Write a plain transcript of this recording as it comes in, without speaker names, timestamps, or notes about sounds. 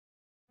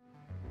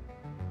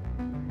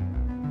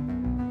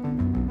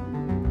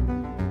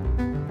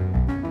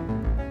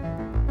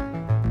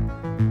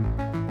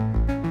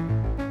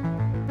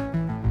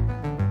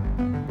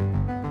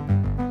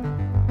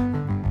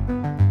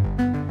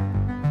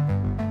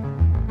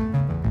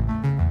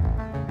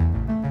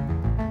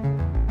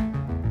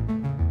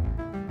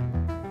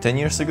10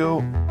 years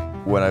ago,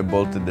 when I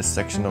bolted this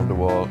section of the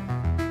wall,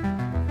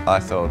 I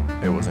thought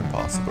it was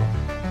impossible.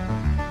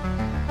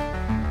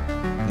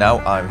 Now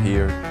I'm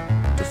here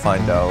to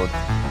find out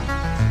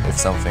if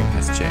something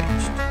has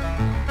changed.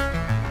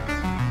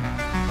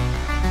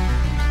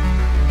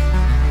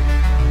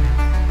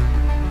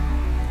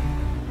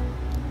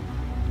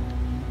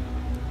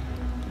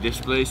 This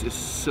place is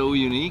so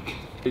unique.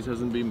 It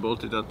hasn't been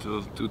bolted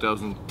until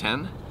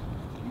 2010.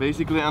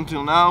 Basically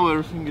until now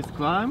everything is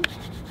climbed,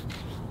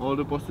 all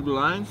the possible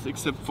lines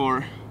except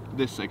for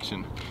this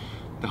section,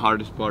 the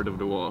hardest part of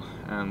the wall.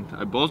 And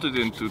I bolted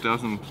in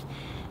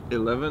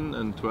 2011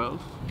 and 12.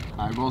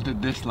 I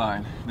bolted this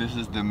line. This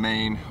is the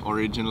main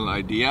original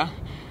idea.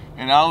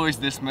 And I always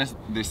dismissed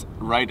this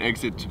right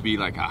exit to be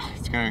like,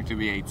 it's going to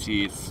be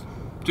 8C, it's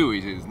too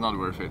easy, it's not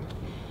worth it.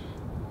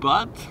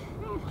 But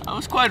I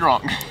was quite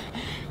wrong.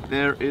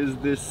 There is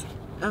this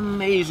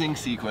amazing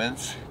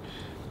sequence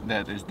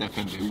that is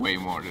definitely way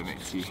more than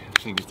 8C.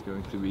 I think it's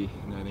going to be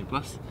 9A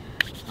plus,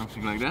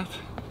 something like that.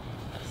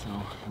 So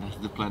that's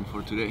the plan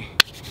for today.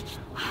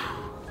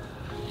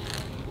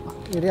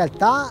 In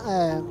realtà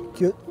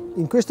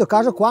in questo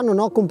caso qua non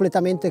ho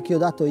completamente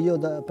chiodato io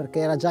perché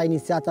era già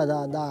iniziata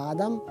da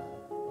Adam.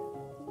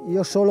 Io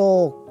ho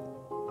solo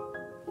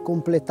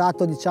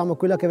completato, diciamo,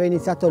 quello che aveva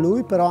iniziato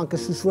lui, però anche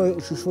sul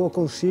suo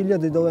consiglio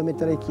di dove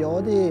mettere i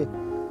chiodi,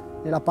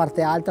 nella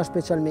parte alta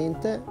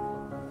specialmente.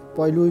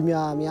 Poi lui mi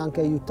ha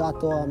anche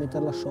aiutato a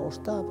mettere la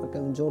sosta, perché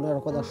un giorno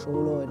ero qua da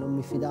solo e non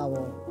mi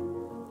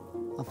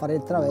fidavo a fare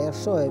il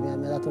traverso e mi ha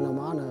dato una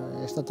mano.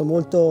 È stato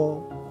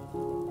molto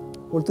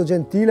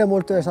gentile,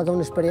 è stata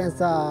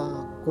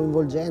un'esperienza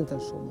coinvolgente,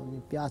 insomma, mi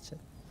piace.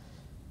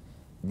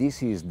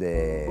 This is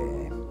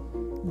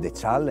the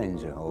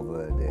challenge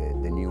of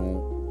the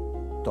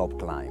new top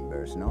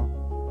climbers, no?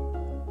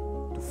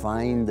 To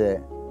find,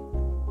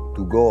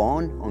 to go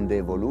on the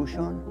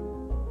evolution,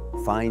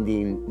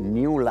 finding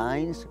new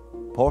lines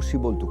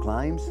possible to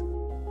climb.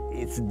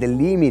 It's the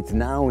limit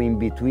now in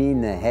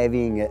between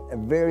having a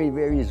very,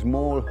 very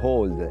small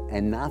hold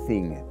and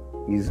nothing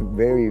is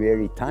very,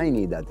 very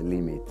tiny, that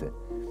limit.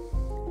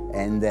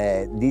 And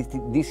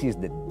this is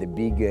the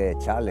big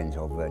challenge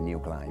of new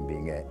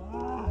climbing.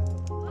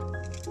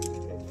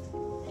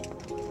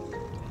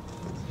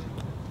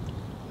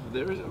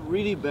 There is a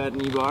really bad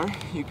knee bar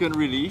you can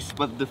release,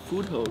 but the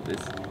foothold is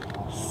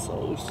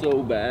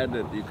so bad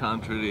that you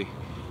can't really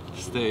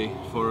stay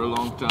for a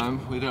long time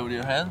without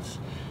your hands.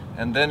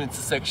 And then it's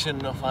a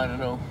section of, I don't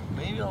know,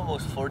 maybe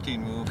almost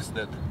 14 moves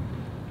that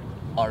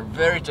are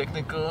very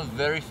technical,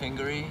 very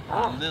fingery,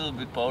 a little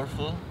bit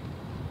powerful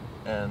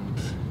and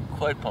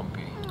quite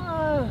pumpy.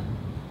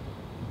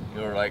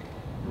 You're like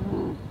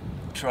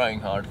trying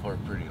hard for a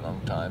pretty long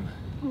time.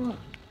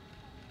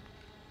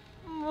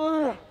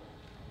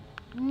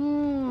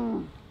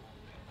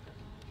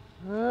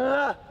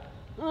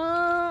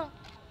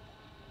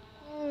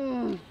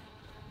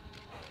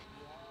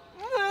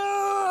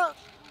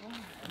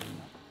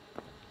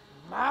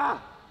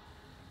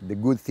 The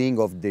good thing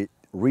of the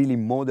really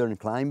modern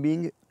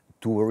climbing,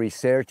 to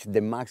research the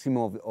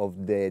maximum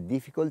of the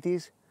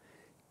difficulties,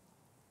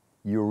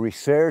 you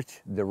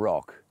research the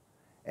rock.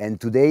 And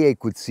today I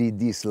could see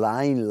this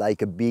line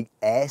like a big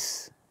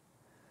S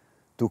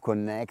to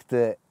connect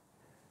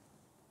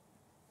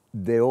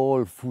the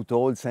all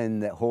footholds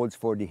and holds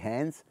for the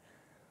hands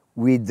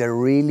with the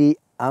really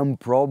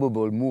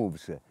improbable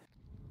moves.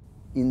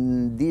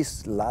 In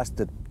these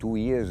last 2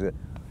 years,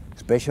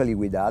 especially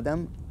with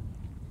Adam,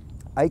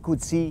 I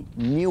could see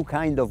new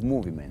kind of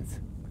movements,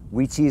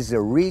 which is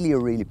really,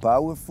 really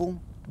powerful,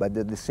 but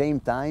at the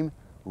same time,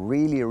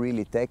 really,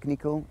 really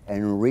technical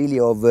and really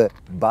of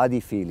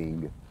body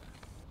feeling.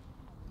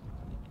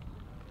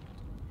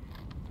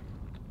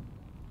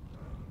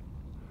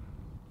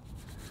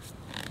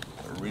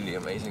 Really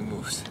amazing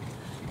moves.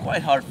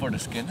 Quite hard for the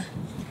skin.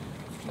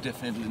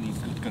 Definitely need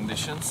good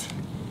conditions.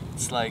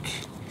 It's like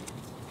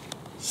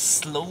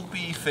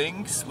slopey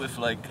things with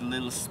like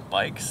little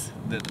spikes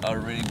that are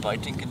really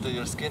biting into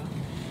your skin.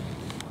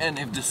 And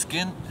if the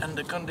skin and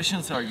the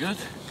conditions are good,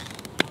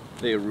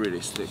 they really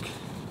stick.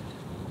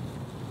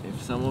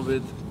 If some of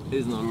it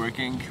is not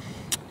working,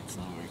 it's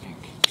not working.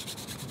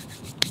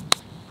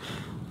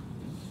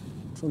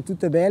 Sono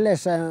tutte belle,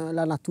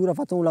 la natura ha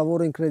fatto un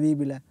lavoro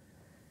incredibile.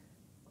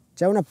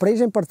 C'è una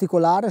presa in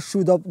particolare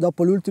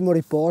dopo l'ultimo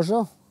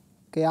riposo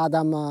che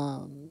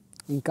Adam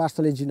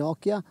incastra le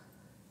ginocchia.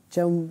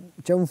 C'è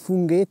un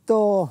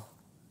funghetto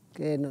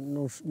che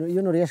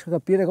io non riesco a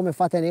capire come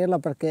fa a tenerla,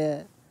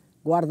 perché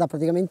guarda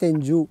praticamente in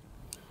giù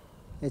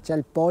e c'è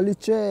il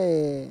pollice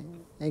e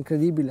è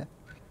incredibile.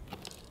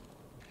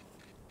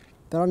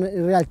 Però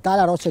in realtà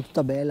la roccia è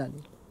tutta bella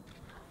lì.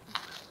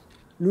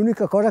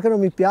 L'unica cosa che non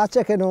mi piace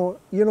è che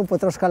io non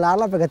potrò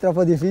scalarla perché è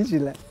troppo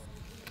difficile.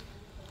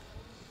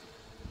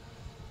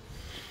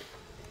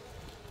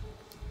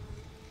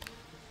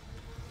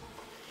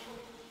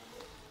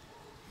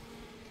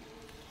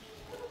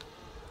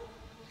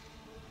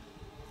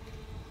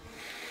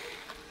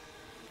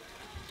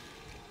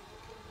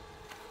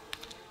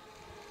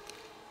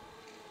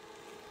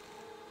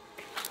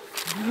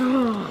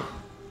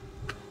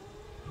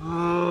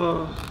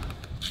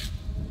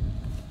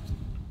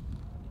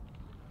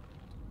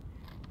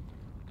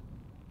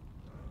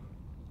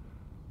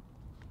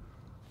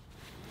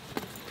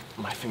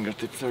 My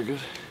fingertips are good.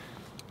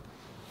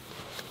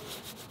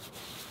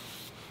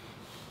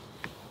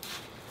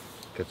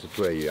 Cazzo,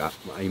 tu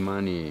hai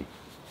mani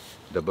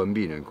da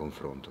bambino in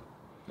confronto.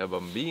 Da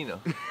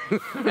bambino?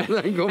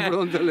 In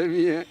confronto alle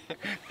mie.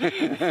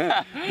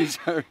 These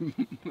are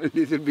a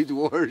little bit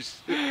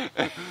worse.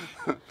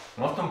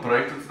 No v tom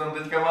projektu, co tam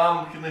teďka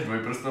mám, chytneš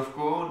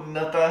dvojprstovku,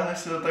 natáhneš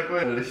se do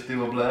takové lišty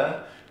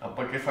oblé a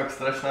pak je fakt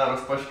strašná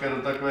rozpaška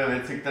do takové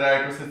věci, která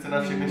je jako sice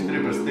na všechny 4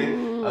 prsty,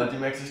 ale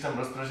tím, jak jsi tam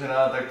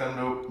rozpržená, tak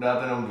tam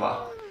dáte jenom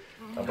 2.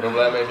 A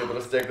problém je, že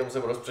prostě jak tam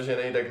jsem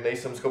rozpržený, tak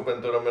nejsem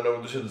schopen to rameno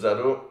udržet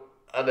vzadu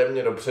a jde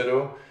mě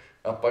dopředu.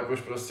 A pak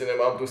už prostě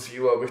nemám tu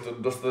sílu, abych to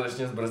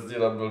dostatečně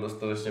zbrzdil a byl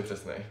dostatečně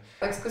přesný.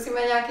 Tak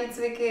zkusíme nějaký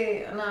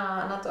cviky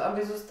na to,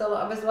 aby zůstalo,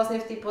 aby vlastně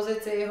v té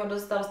pozici ho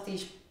dostal z té,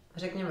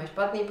 řekněme,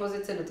 špatné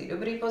pozice do té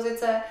dobré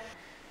pozice.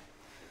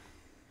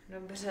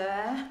 Dobře.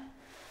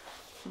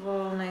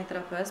 Volný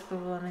trapez,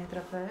 povolený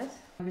trapez.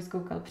 Abys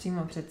koukal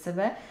přímo před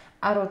sebe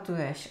a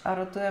rotuješ. A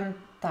rotujem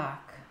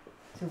tak.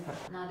 Super.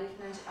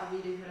 Nadechneš a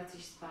výdech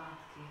vracíš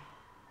zpátky.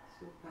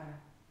 Super.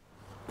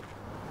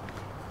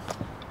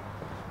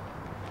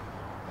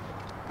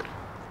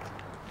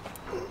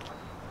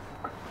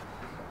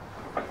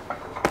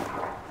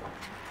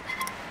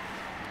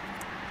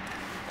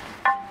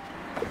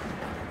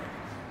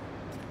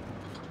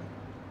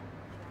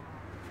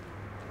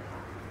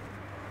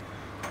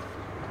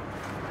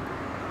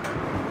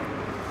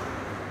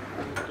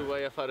 Tu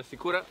vai a fare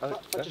sicura?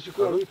 Faccio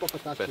sicuro, lui può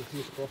portarci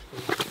più sposto.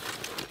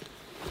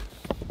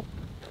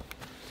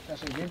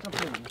 Sei dentro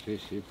prima? Sì,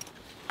 sì.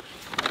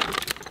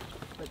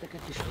 Aspetta che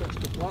ti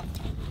sposto qua.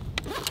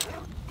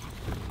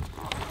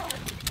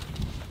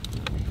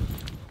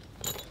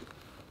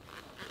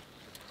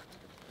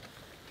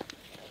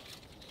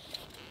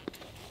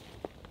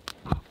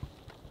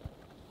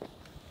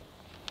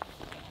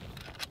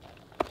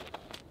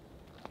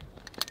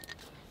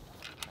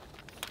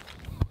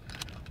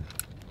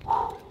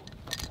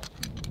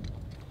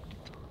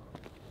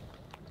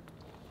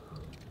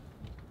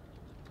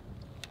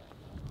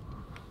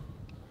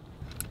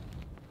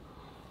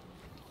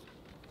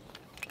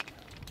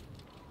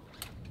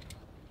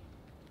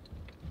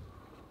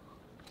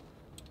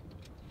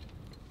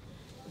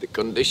 The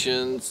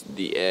conditions,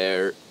 the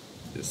air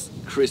is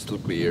crystal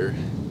clear.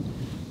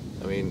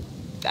 I mean,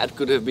 that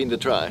could have been the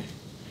try.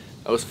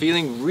 I was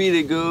feeling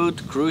really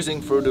good,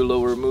 cruising through the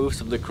lower moves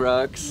of the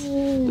cracks.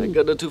 I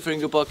got the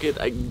 2-finger pocket,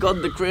 I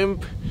got the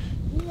crimp.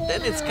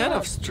 Then it's kind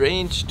of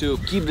strange to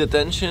keep the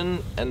tension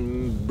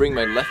and bring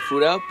my left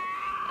foot up,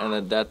 and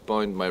at that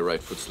point my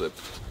right foot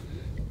slipped.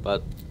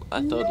 But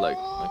I thought like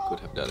I could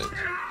have done it.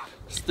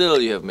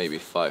 Still, you have maybe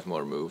 5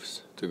 more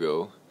moves to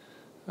go.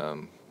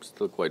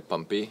 Still quite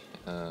pumpy,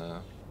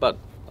 but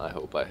I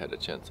hope I had a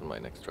chance on my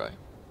next try.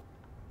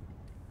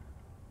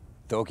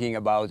 Talking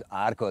about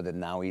Arco, that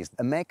now is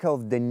a mecca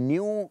of the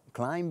new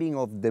climbing,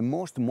 of the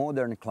most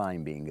modern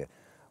climbing.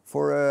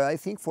 For I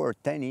think for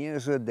 10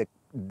 years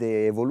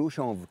the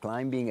evolution of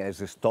climbing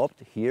has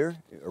stopped here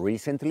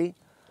recently,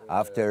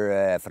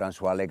 after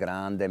François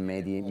Legrand and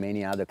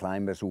many other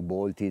climbers who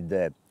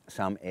bolted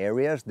some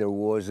areas. There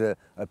was a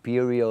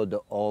period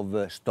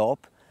of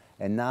stop.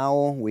 And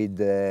now with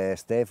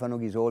Stefano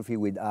Ghisolfi,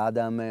 with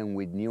Adam and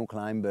with new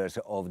climbers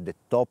of the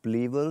top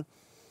level,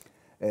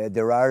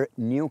 there are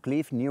new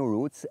cliffs, new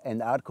routes,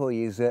 and Arco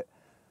is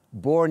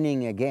born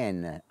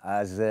again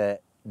as the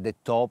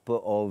top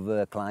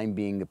of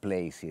climbing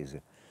places.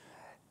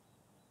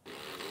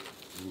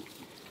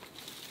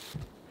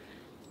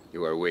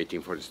 You are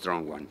waiting for the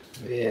strong one.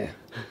 Yeah.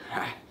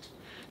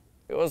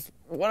 It was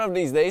one of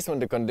these days when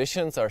the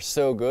conditions are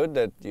so good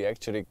that you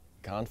actually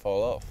can't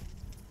fall off.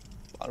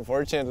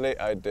 Unfortunately,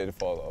 I did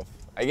fall off.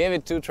 I gave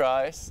it 2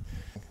 tries.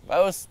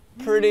 I was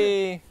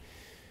pretty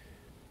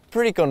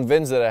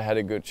convinced that I had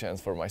a good chance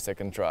for my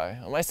second try.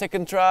 On my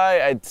second try,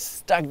 I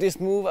stuck this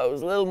move. I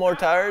was a little more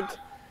tired.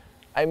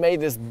 I made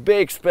this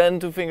big spin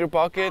 2-finger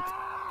pocket.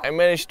 I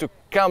managed to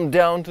come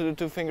down to the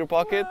 2-finger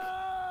pocket,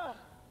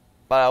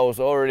 but I was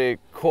already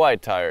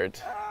quite tired.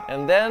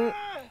 And then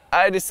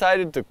I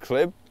decided to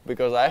clip,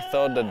 because I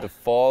thought that the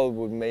fall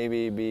would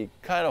maybe be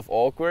kind of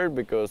awkward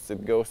because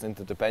it goes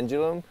into the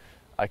pendulum.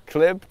 I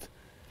clipped,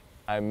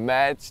 I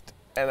matched,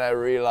 and I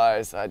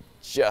realized I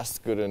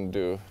just couldn't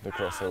do the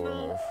crossover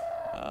move.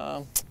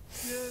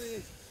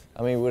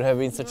 I mean, it would have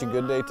been such a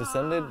good day to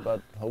send it,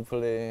 but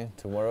hopefully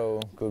tomorrow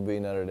could be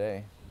another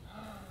day.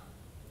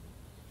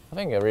 I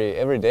think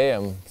every day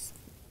I'm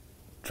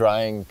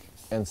trying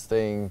and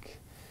staying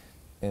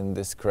in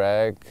this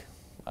crag.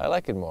 I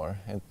like it more.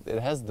 It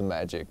has the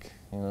magic,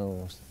 you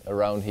know,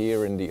 around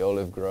here in the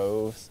olive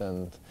groves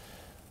and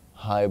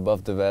high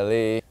above the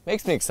valley.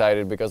 Makes me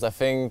excited because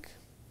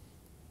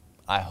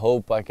I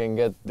hope I can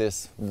get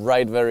this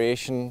right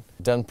variation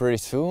done pretty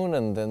soon,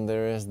 and then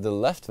there is the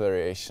left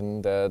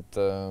variation that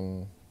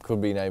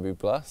could be an IB+,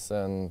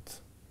 and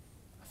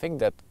I think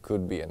that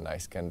could be a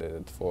nice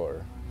candidate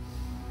for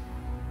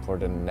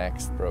the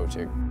next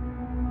project.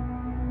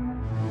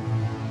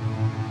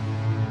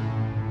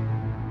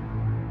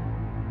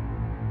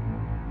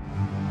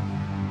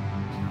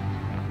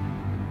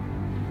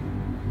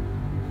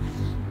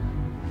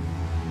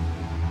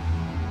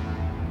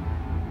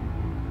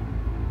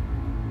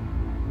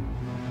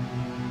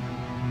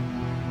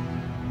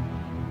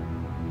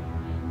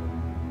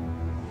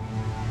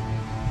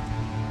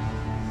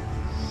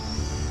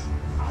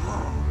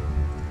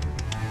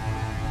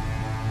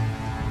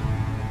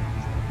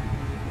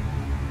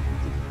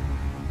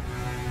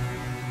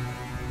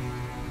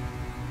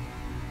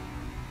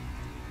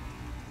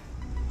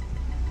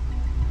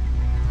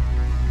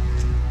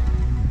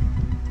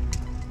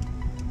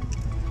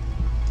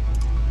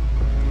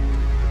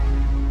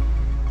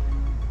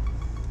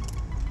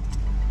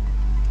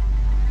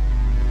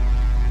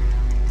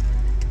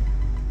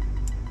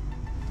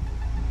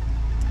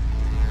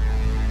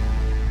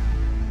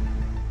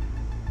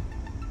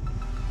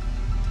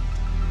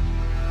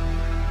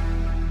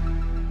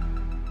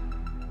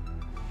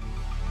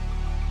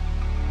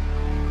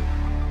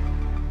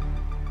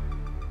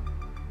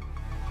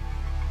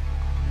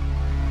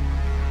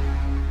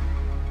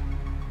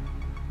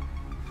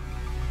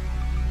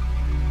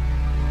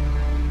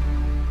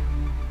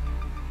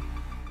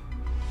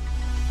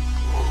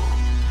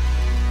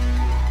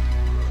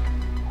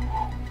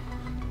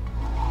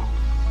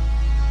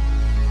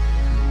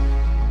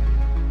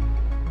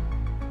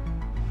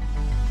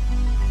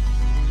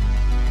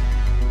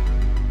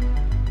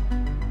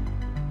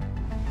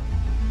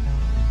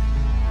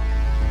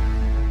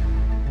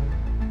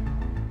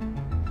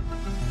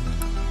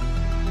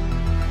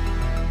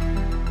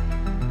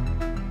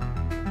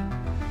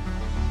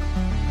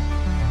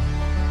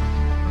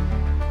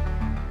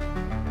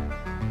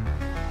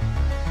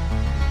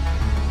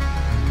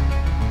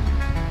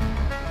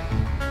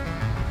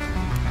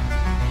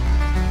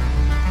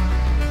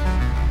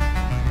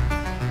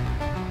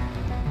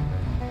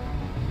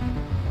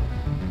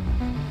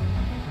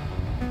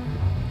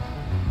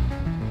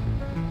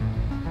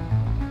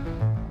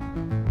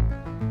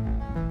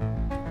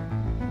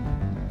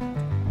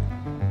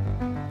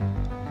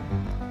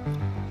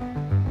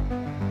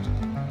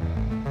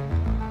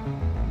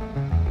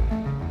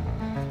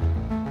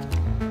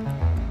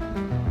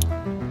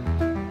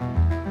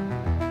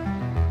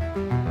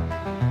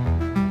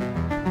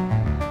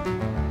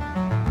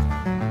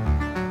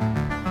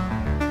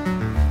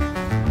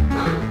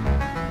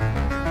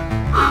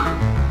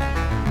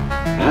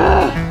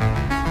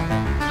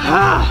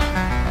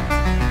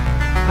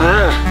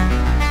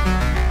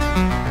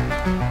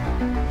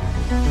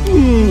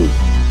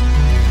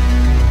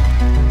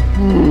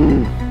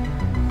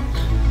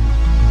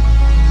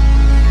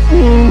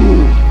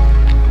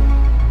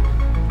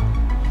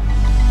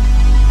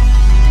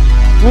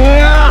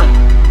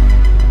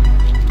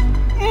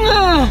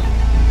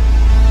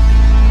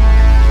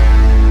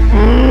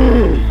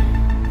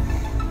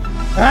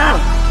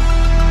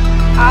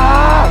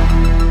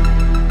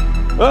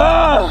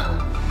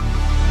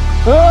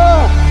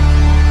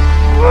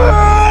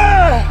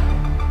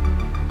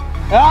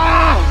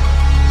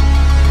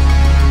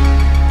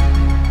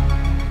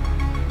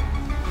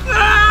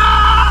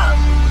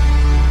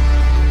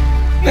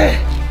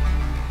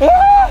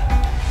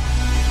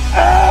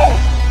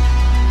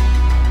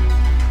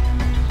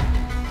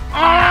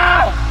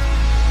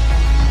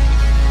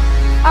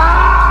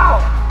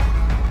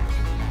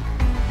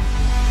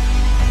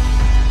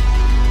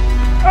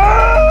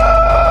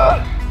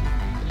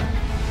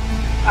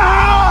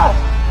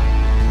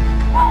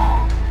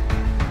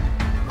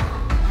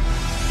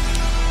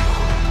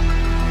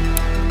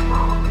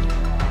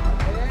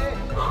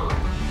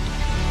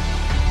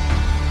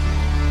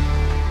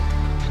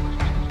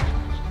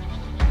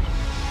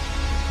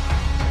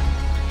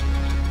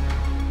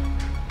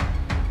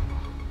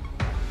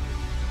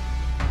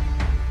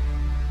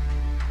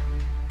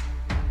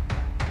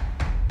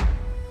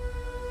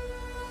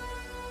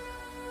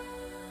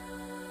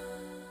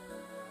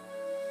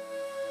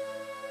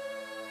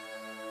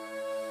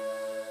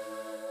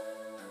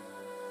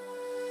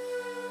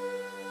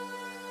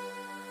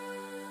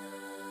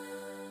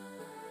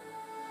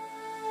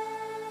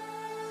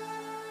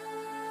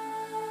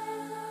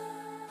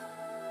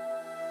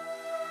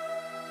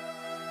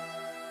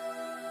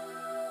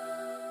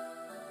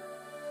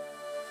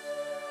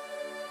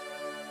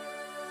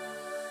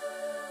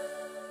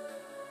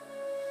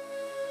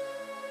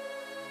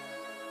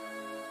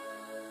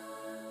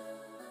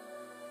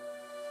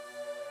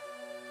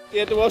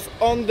 It was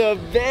on the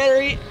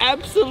very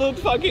absolute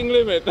fucking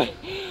limit.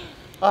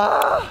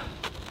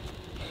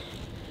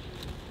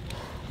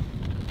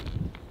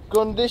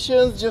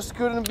 Conditions just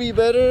couldn't be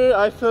better.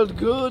 I felt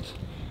good.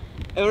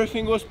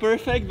 Everything was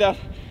perfect. That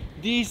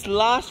these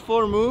last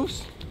 4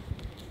 moves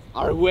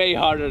are way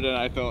harder than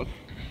I thought.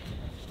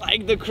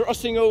 Like the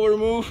crossing over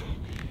move,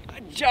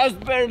 I just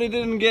barely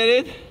didn't get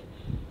it.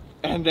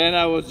 And then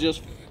I was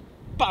just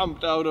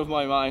pumped out of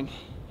my mind.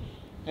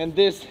 And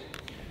this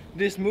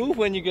move,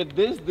 when you get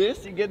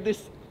this, you get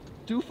this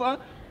tufa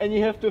and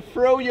you have to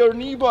throw your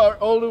knee bar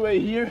all the way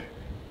here.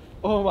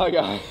 Oh my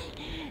god.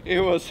 It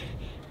was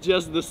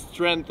just the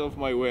strength of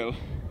my will.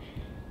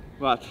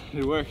 But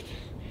it worked.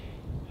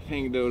 I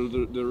think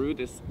the route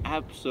is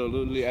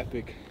absolutely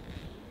epic.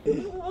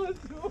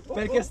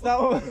 Perché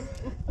stavo...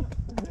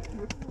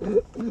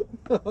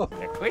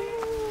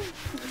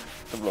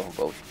 To bylo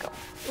huboučka.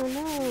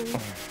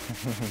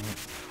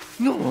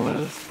 No,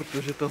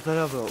 protože to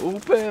teda bylo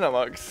úplně na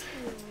max.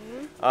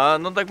 A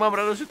no tak mám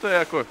radost, že to je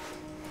jako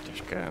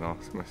těžké, no,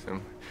 si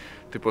myslím.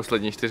 Ty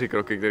poslední 4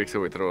 kroky, kterých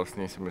jsou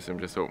vytrvalostní, si myslím,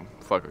 že jsou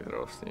fakt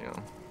vytrvalostní,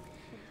 no.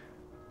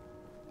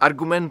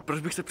 Argument, proč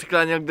bych se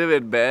přikláněl k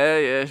 9B,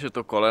 je, že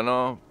to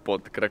koleno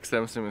pod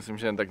kraxem si myslím,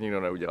 že jen tak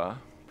nikdo neudělá.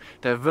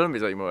 To je velmi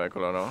zajímavé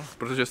koleno,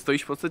 protože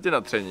stojíš v podstatě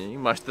na tření,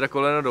 máš teda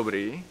koleno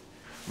dobrý,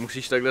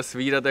 musíš takhle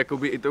svírat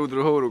jakoby i tou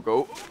druhou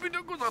rukou, být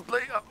jako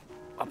zatlej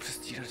a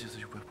přestírat, že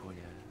jsi úplně v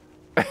pohodě.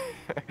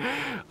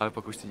 Ale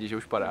pak už cítíš, že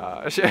už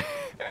padáš.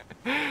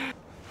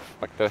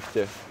 Pak to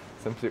ještě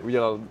jsem si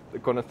udělal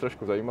konec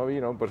trošku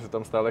zajímavý, no, protože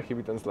tam stále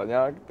chybí ten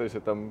slaňák, takže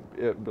tam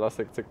byla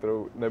sekce,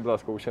 kterou nebyla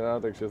zkoušená,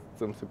 takže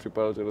jsem si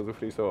připadal, že to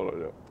zufrýsovalo,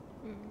 jo.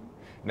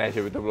 Ne,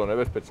 že by to bylo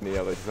nebezpečný,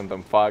 ale že jsem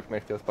tam fakt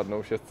nechtěl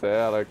spadnout v 6,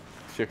 ale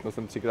všechno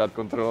jsem 3krát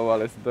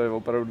kontroloval, jestli to je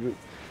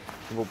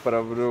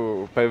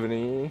opravdu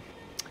pevný.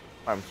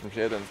 A myslím,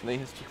 že je jeden z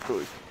nejhezčích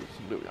průlisků, který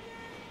jsem kdy udělal.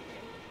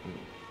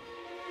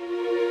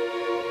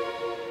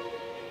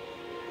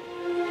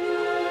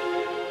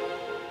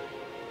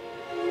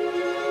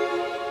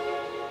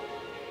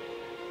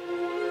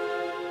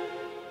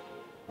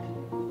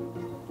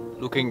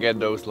 Looking at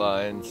those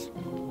lines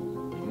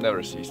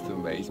never ceased to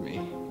amaze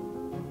me.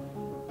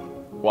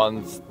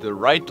 Once the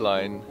right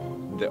line,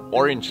 the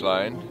orange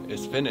line,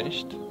 is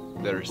finished,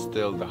 there is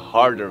still the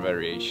harder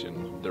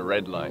variation, the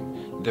red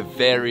line, the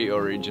very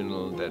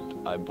original that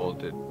I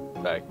bolted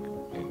back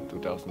in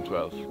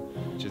 2012,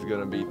 which is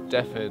gonna be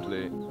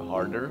definitely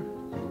harder.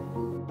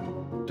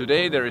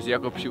 Today there is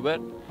Jakob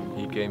Schubert.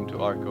 He came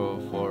to Arco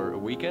for a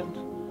weekend,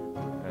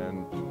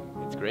 and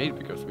it's great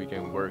because we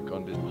can work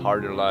on this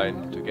harder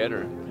line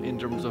together in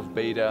terms of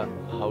beta,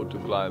 how to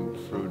climb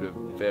through the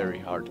very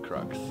hard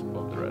crux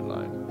of the red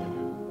line.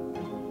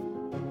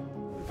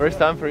 First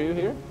time for you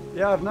here?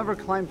 Yeah, I've never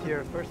climbed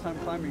here. First time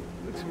climbing.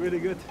 Looks really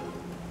good.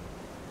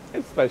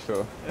 It's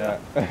special. Yeah.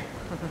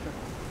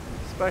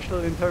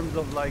 Special in terms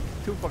of like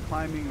tufa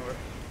climbing or...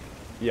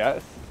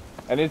 Yes.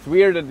 And it's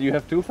weird that you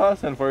have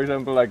tufas and, for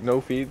example, like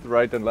no feet,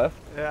 right and left.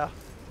 Yeah.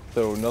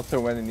 So not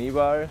so many knee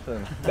bars,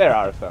 and there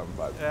are some,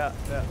 but... Yeah.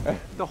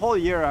 The whole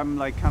year I'm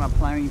like kind of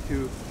planning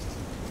to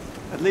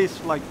at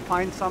least like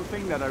find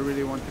something that I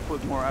really want to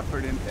put more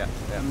effort in. Yeah.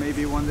 And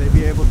maybe one day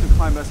be able to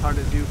climb as hard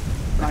as you.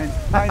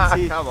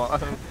 9C. Come on.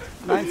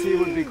 9C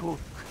would be cool.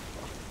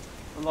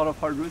 A lot of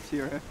hard routes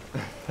here,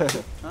 eh?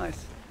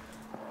 Nice.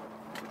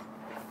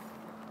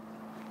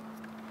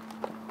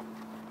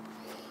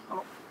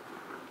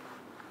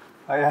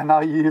 Oh yeah, now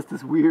you use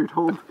this weird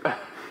hold.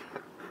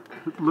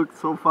 It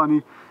looks so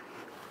funny.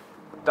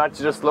 Touch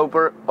the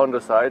sloper on the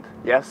side,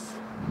 yes.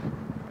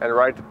 And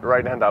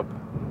right hand up.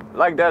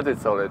 Like that,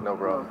 it's solid, no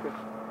problem. Okay.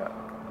 Yeah.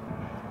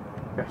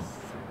 Yes.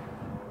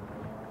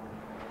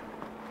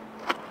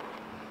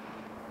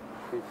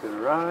 Feet to the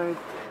right.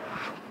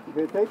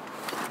 Okay, take.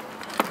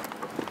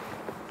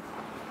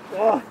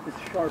 Oh, it's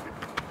sharp.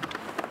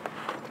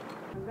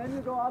 And then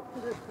you go up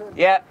to this turn.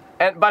 Yeah,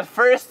 but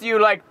first you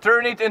like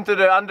turn it into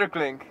the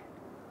underclink.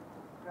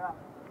 Yeah.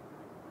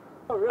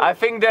 Oh, really? I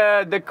think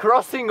the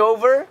crossing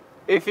over,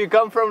 if you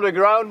come from the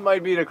ground,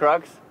 might be the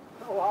crux.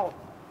 Oh, wow.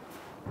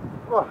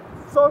 Oh,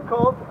 it's so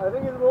cold. I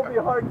think it will be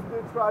hard to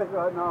do tries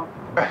right now.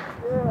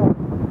 Yeah.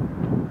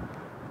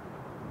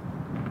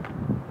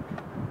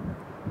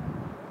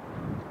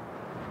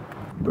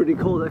 Pretty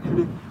cold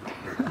actually.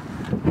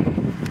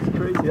 It's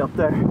crazy up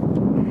there.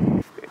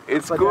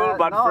 It's cool,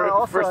 but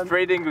no,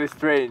 frustratingly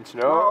strange,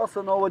 no? I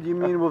also know what you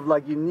mean with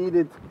like you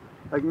needed,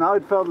 like now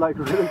it felt like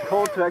really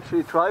cold to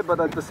actually try,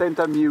 but at the same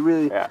time you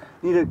really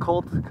needed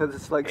cold because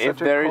it's like if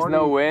such a there is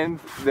no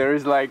wind, there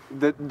is like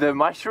the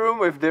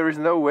mushroom, if there is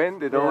no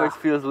wind, it always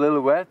feels a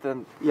little wet.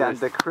 And yeah,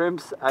 the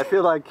crimps, I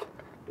feel like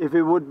if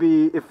it would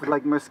be, if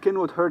like my skin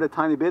would hurt a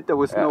tiny bit, there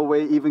was no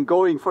way even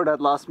going for that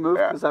last move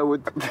because I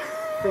would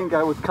think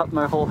I would cut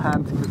my whole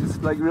hand because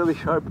it's like really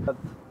sharp. But,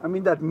 I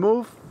mean that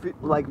move,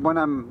 like when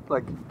I'm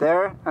like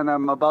there and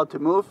I'm about to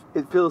move,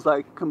 it feels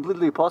like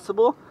completely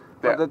possible.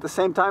 But at the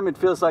same time, it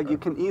feels like you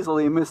can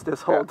easily miss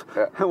this hold.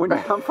 And when you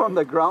come from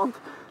the ground,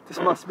 this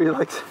must be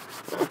like,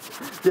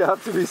 you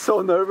have to be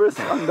so nervous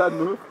on that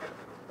move.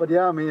 But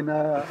yeah, I mean,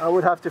 I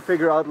would have to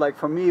figure out, like,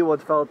 for me,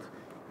 what felt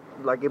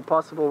like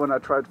impossible when I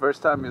tried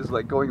first time is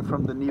like going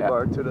from the knee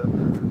bar to the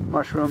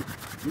mushroom.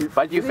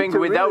 But you think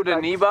without a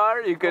knee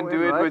bar, you can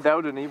do it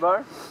without a knee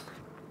bar?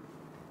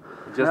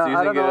 Just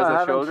using it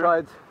as a shoulder? I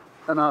haven't tried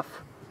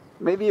enough.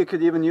 Maybe you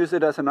could even use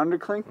it as an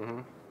undercling.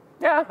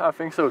 Yeah, I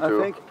think so too.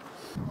 I think.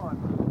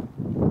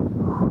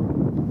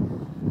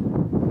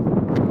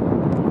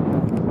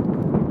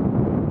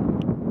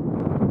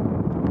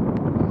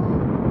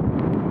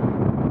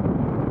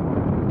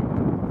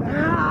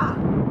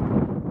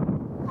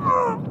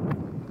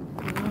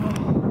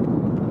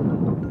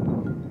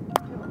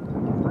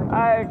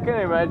 I can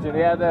imagine,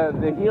 yeah,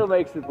 the heel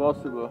makes it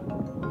possible.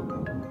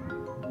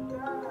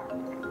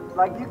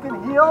 Like you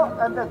can heel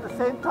and at the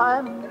same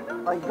time,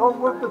 like go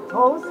with the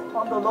toes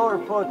on the lower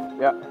foot.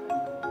 Yeah.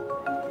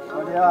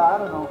 But yeah, I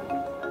don't know.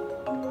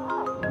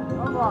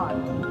 Come on.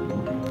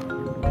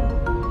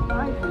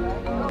 Nice,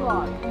 man. Come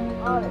on.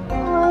 All right.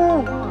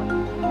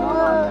 Come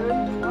on,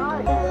 dude.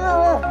 Nice.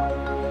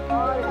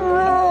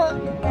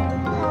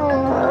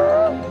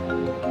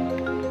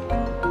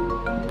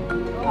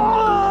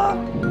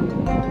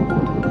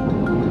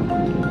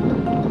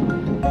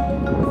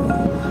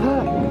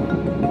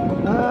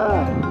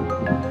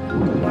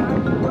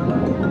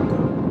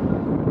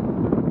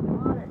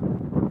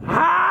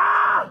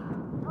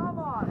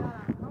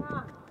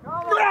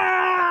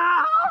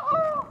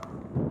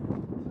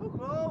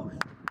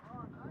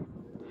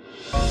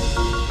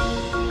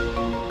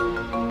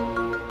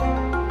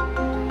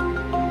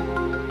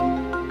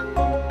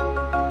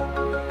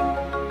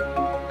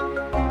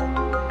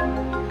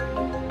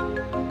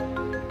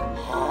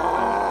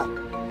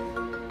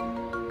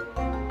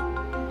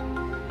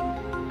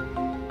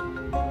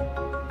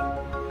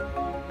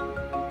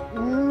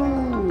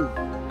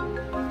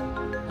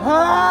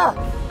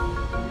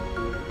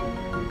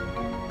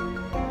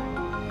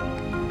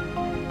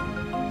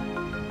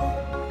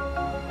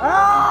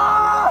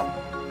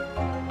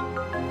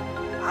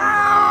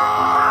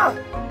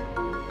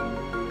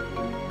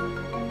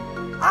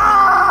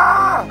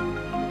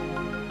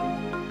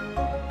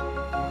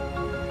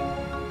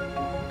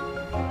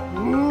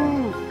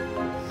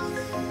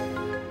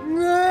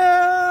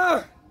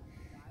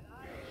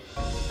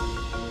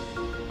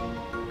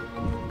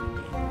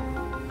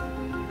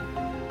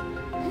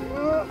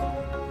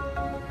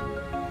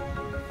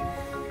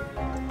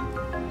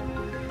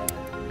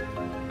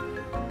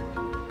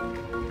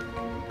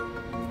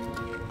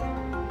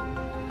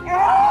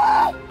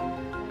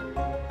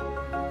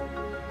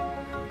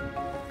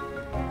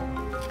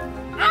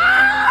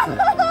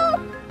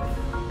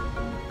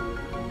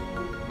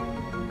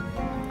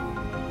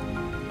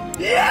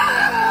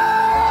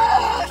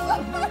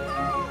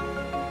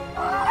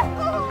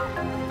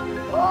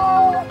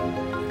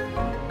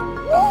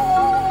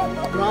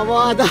 Bravo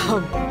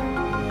Adam!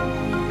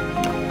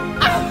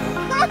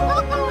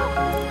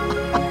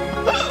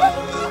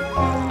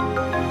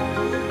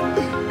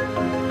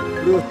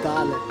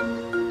 Brutale!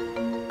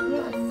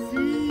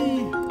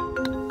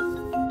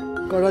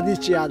 Cosa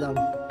dici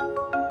Adam?